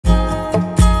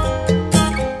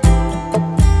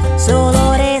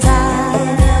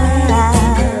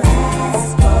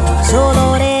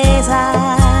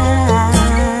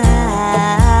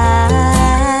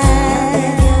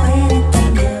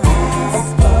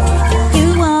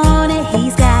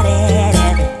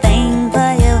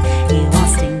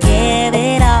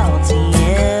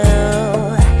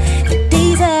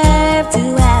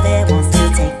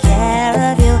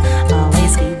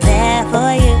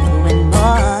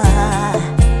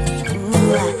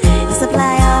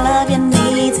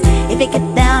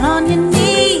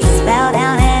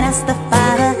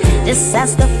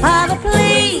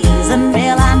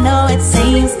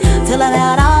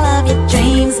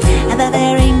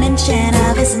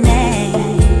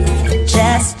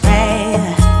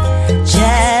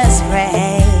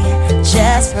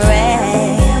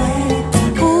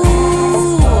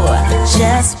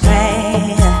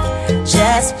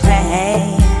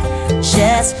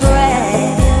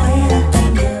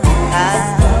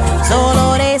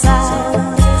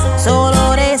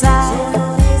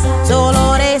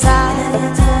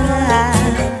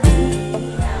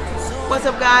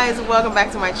guys, welcome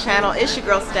back to my channel. It's your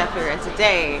girl Steph here, and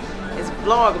today is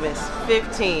Vlogmas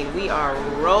 15. We are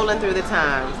rolling through the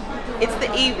times. It's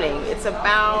the evening. It's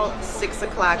about 6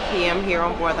 o'clock p.m. here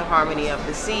on board the Harmony of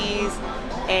the Seas,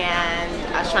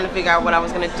 and I was trying to figure out what I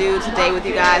was going to do today with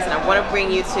you guys, and I want to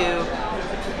bring you to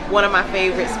one of my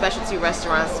favorite specialty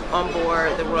restaurants on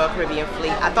board the Royal Caribbean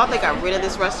Fleet. I thought they got rid of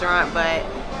this restaurant, but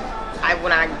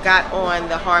when I got on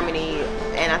the Harmony,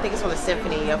 and I think it's on the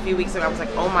Symphony a few weeks ago, I was like,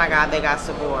 oh my God, they got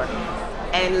Sabor.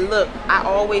 And look, I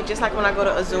always, just like when I go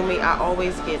to Azumi, I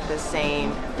always get the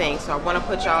same thing. So I want to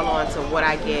put y'all on to what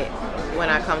I get when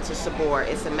I come to Sabor.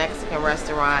 It's a Mexican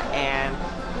restaurant and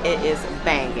it is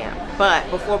banging. But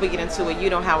before we get into it, you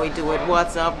know how we do it.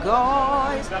 What's up,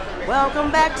 guys?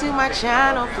 Welcome back to my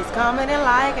channel. Please comment and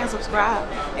like and subscribe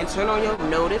and turn on your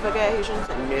notifications.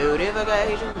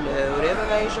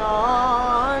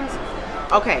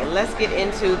 Okay, let's get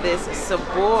into this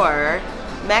Sabor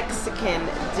Mexican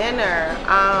dinner.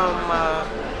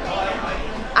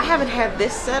 I haven't had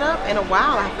this set up in a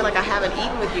while. I feel like I haven't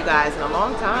eaten with you guys in a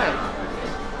long time.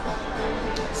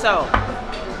 So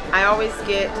I always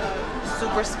get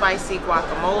super spicy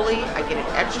guacamole. I get it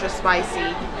extra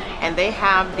spicy, and they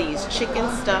have these chicken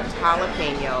stuffed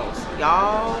jalapenos.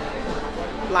 Y'all,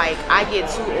 like, I get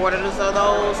 2 orders of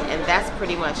those, and that's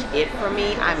pretty much it for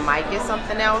me. I might get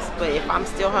something else, but if I'm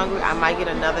still hungry, I might get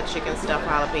another chicken stuffed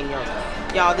jalapenos.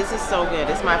 Y'all, this is so good.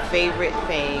 It's my favorite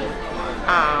thing.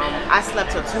 I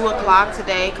slept till 2 o'clock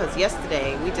today because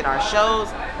yesterday we did our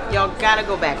shows. Y'all gotta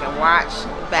go back and watch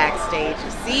Backstage.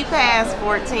 See past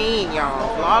 14,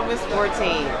 y'all. Vlogmas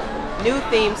 14. New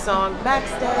theme song,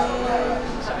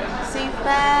 Backstage. See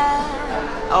past.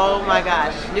 Oh my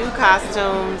gosh. New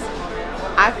costumes.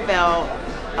 I felt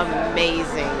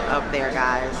amazing up there,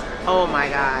 guys. Oh my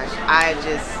gosh.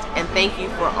 And thank you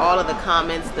for all of the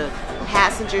comments, the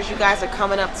passengers. You guys are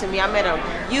coming up to me. I met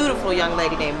a beautiful young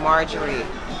lady named Marjorie.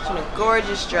 She's in a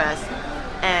gorgeous dress,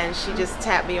 and she just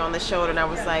tapped me on the shoulder, and I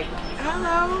was like,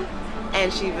 hello.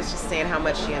 And she was just saying how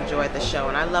much she enjoyed the show,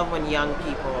 and I love when young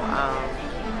people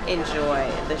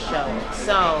enjoy the show.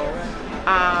 So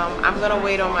I'm gonna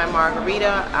wait on my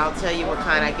margarita. I'll tell you what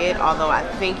kind I get, although I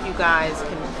think you guys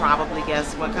can probably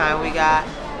guess what kind we got.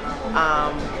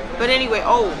 But anyway,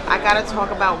 oh, I gotta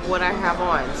talk about what I have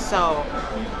on. So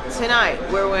tonight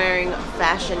we're wearing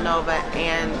Fashion Nova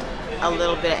and a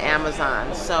little bit of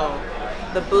Amazon. So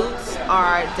the boots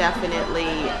are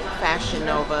definitely Fashion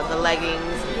Nova, the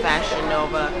leggings, Fashion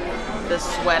Nova, the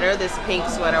sweater, this pink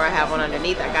sweater I have on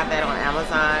underneath, I got that on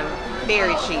Amazon,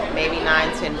 very cheap, maybe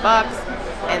 $9–10 bucks.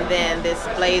 And then this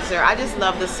blazer, I just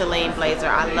love the Celine blazer.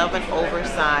 I love an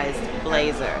oversized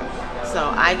blazer. So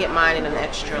I get mine in an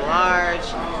extra large,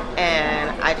 and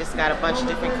I just got a bunch of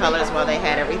different colors while they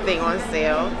had everything on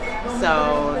sale.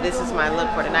 So this is my look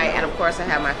for tonight, and of course I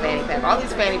have my fanny pack. All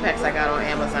these fanny packs I got on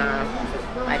Amazon,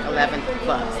 like 11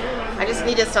 bucks. I just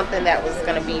needed something that was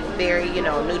gonna be very, you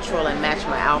know, neutral and match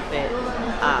my outfit,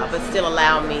 but still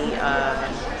allow me,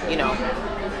 you know,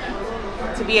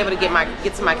 to be able to get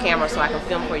to my camera so I can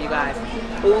film for you guys.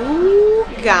 Ooh,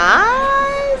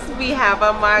 guys, we have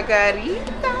a margarita,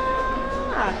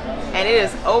 and it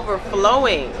is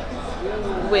overflowing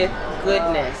with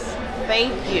goodness.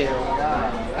 Thank you.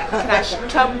 Can I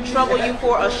trouble you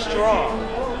for a straw?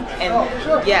 And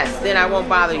yes, then I won't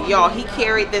bother y'all. He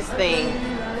carried this thing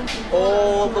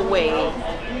all the way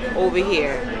over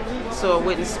here so it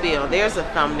wouldn't spill. There's a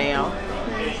thumbnail.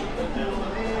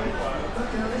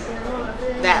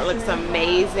 That looks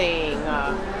amazing.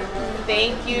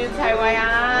 Thank you,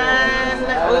 Taiwan.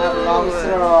 Long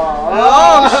straw.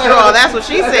 Long straw, that's what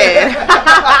she said.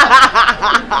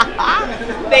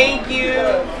 Thank you.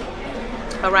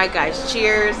 All right, guys,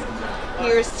 cheers.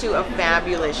 Here's to a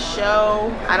fabulous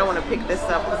show. I don't want to pick this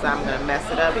up because I'm going to mess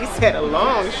it up. He said a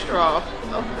long straw.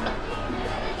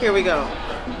 Here we go.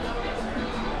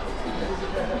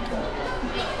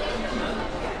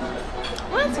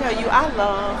 When I tell you, I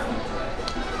love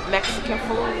Mexican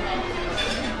food.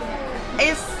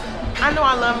 I know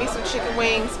I love me some chicken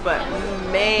wings, but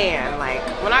man, like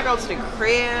when I go to the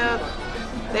crib,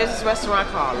 there's this restaurant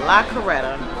called La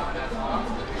Carreta,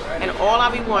 and all I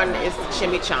be wanting is the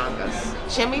chimichangas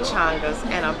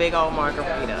and a big old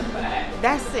margarita.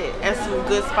 That's it, and some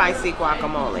good spicy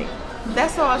guacamole.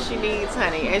 That's all she needs,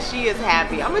 honey, and she is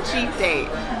happy. I'm a cheap date.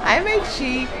 I'm a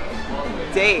cheap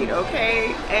date,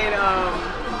 okay? And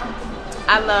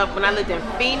I love, when I lived in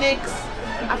Phoenix,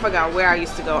 I forgot where I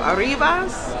used to go.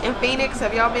 Arribas in Phoenix.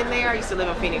 Have y'all been there? I used to live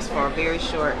in Phoenix for a very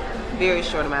short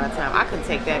amount of time. I couldn't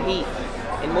take that heat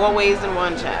in more ways than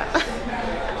one, child.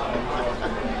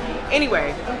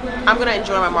 Anyway, I'm gonna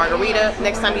enjoy my margarita.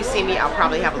 Next time you see me, I'll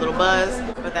probably have a little buzz.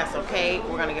 But but that's okay.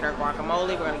 We're gonna get our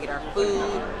guacamole, we're gonna get our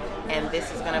food, and this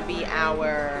is gonna be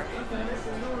our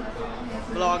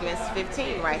Vlogmas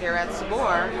 15 right here at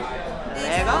Sabor.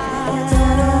 There you go.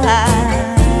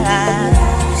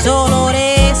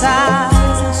 Soloresa,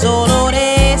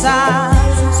 Soloresa,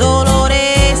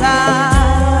 Soloresa,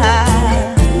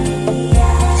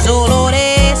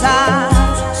 Soloresa,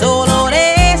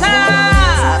 Soloresa,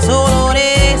 Soloresa.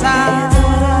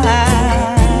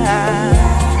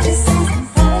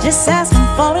 Just ask him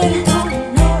for it,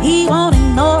 he won't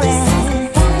ignore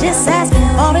it. Just ask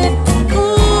him for it,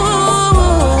 ooh.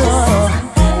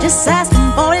 Just ask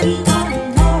him for it,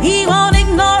 he won't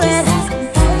ignore it.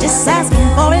 Just ask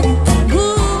him for it,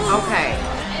 ooh. Okay,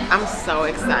 I'm so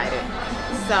excited.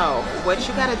 So, what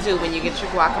you gotta do when you get your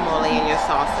guacamole and your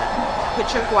salsa,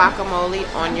 put your guacamole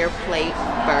on your plate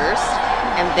first,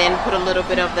 and then put a little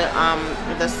bit of the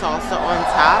salsa on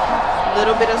top, a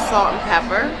little bit of salt and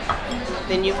pepper.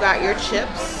 Then you've got your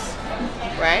chips,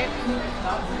 right?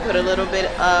 Put a little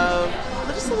bit of,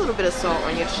 just a little bit of salt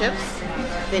on your chips.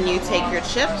 Then you take your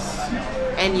chips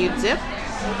and you dip.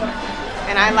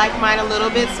 And I like mine a little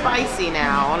bit spicy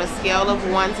now. On a scale of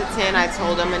 1 to 10, I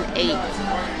told him an 8.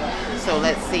 So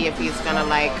let's see if he's gonna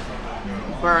like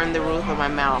burn the roof of my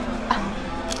mouth.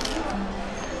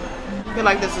 I feel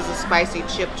like this is a spicy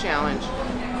chip challenge.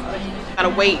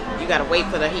 You gotta wait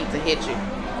for the heat to hit you.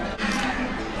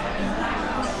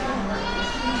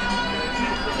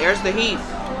 There's the heat.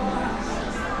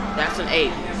 That's an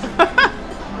 8.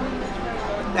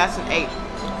 That's an 8.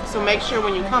 So make sure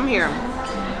when you come here,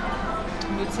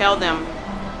 you tell them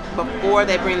before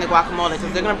they bring the guacamole,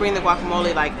 because they're gonna bring the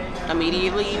guacamole like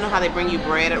immediately. You know how they bring you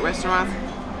bread at restaurants?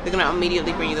 They're gonna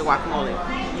immediately bring you the guacamole.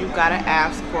 You gotta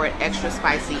ask for it extra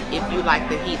spicy if you like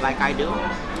the heat like I do.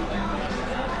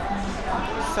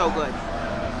 So good.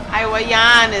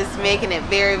 Hawaiian is making it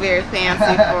very, very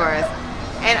fancy for us.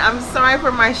 And I'm sorry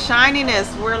for my shininess.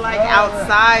 We're like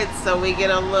outside, so we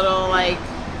get a little like,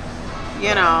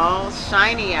 you know,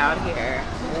 shiny out here.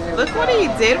 Look what he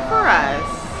did for us.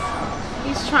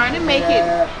 He's trying to make it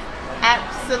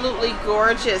absolutely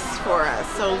gorgeous for us.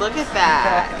 So look at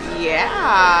that.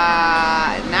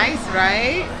 Yeah. Nice,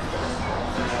 right?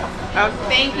 Oh,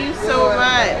 thank you so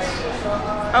much.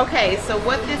 Okay, so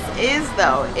what this is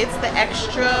though, it's the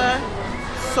extra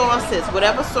sauces.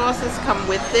 Whatever sauces come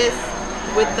with this,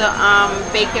 with the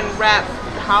bacon wrapped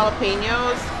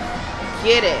jalapenos,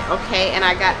 get it, okay? And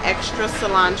I got extra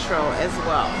cilantro as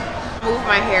well. Move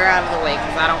my hair out of the way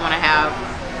because I don't want to have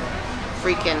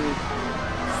freaking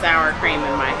sour cream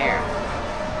in my hair.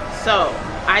 So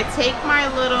I take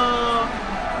my little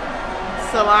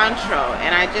cilantro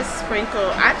and I just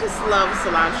sprinkle. I just love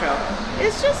cilantro.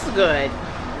 It's just good.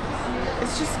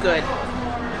 It's just good.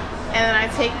 And then I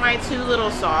take my 2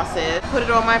 little sauces, put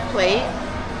it on my plate,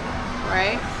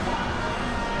 right?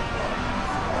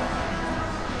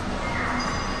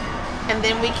 And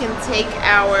then we can take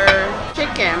our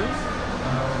chicken,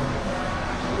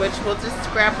 which we'll just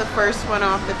grab the first one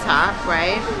off the top,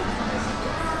 right?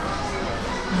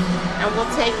 And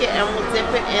we'll take it and we'll dip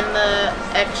it in the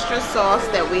extra sauce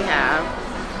that we have.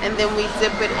 And then we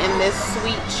dip it in this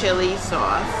sweet chili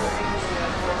sauce.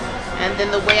 And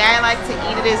then the way I like to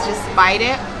eat it is just bite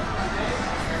it.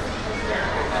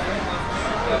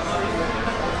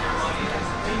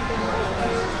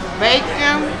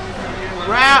 Bacon,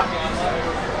 wrap,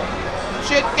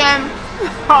 chicken,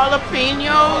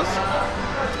 jalapenos,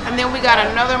 and then we got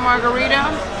another margarita.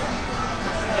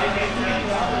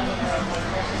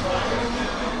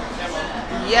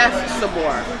 Yes,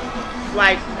 Sabor.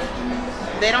 Like,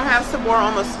 they don't have Sabor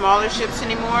on the smaller ships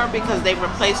anymore because they've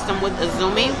replaced them with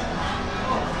Azumi.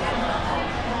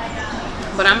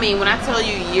 But I mean, when I tell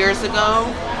you years ago,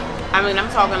 I mean, I'm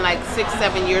talking like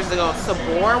 6-7 years ago,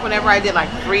 Sabor, whenever I did like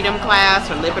Freedom class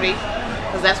or Liberty,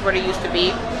 because that's where they used to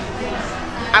be,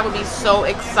 I would be so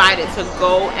excited to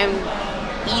go and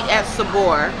eat at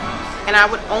Sabor, and I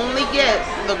would only get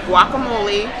the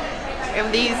guacamole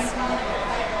and these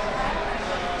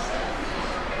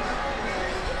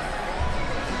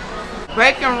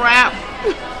bacon wrap,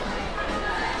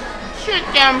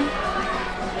 chicken,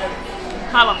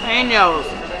 jalapenos.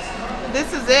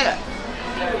 This is it.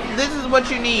 This is what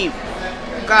you need,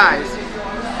 guys.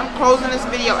 I'm closing this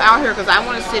video out here because I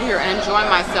want to sit here and enjoy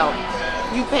myself.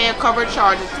 You pay a cover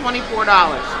charge of $24.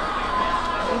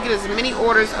 You can get as many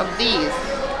orders of these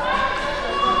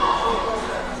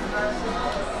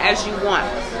as you want.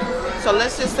 So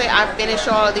let's just say I finish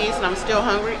all of these and I'm still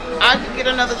hungry. I could get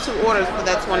another 2 orders for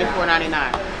that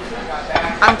 $24.99.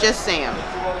 I'm just saying.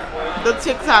 The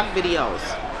TikTok videos.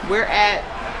 We're at,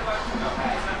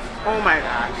 oh my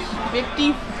gosh,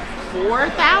 54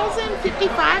 54,000,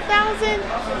 55,000.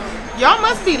 Y'all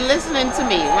must be listening to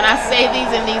me when I say these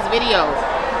in these videos.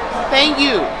 Thank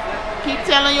you. Keep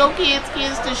telling your kids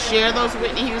to share those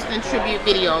Whitney Houston tribute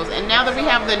videos. And now that we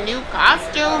have the new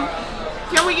costume,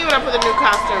 can we give it up for the new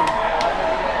costume?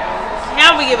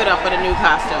 Can we give it up for the new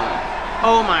costume?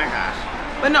 Oh my gosh.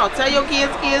 But no, tell your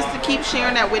kids to keep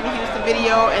sharing that Whitney Houston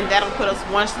video, and that'll put us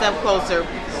one step closer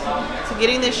to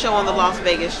getting this show on the Las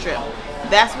Vegas Strip.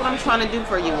 That's what I'm trying to do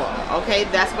for you all, okay?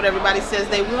 That's what everybody says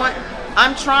they want.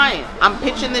 I'm trying. I'm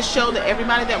pitching this show to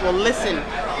everybody that will listen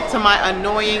to my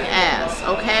annoying ass,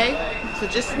 okay? So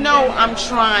just know I'm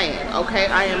trying, okay?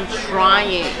 I am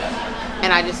trying.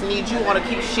 And I just need you all to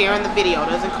keep sharing the video. It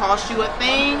doesn't cost you a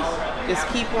thing. Just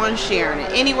keep on sharing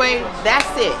it. Anyway,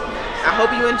 that's it. I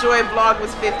hope you enjoyed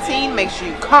Vlogmas 15. Make sure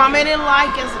you comment and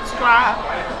like and subscribe.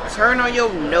 Turn on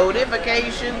your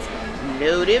notifications.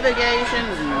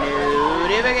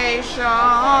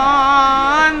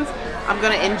 I'm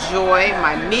going to enjoy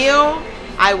my meal.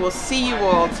 I will see you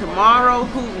all tomorrow.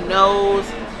 Who knows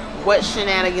what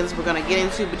shenanigans we're going to get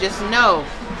into. But just know,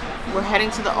 we're heading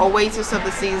to the Oasis of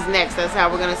the Seas next. That's how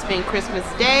we're going to spend Christmas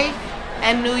Day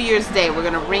and New Year's Day. We're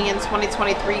going to ring in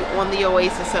 2023 on the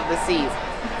Oasis of the Seas.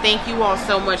 Thank you all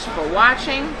so much for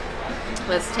watching.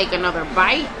 Let's take another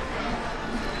bite.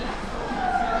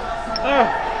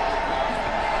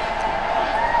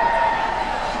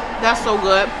 That's so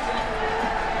good.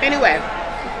 Anyway,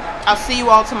 I'll see you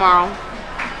all tomorrow.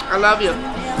 I love you.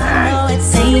 It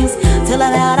seems to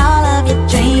live out all of your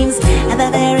dreams at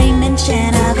the very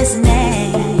mention of his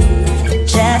name.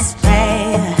 Just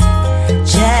pray,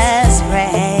 just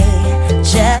pray,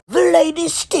 just. The lady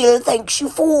still thanks you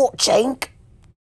for watching.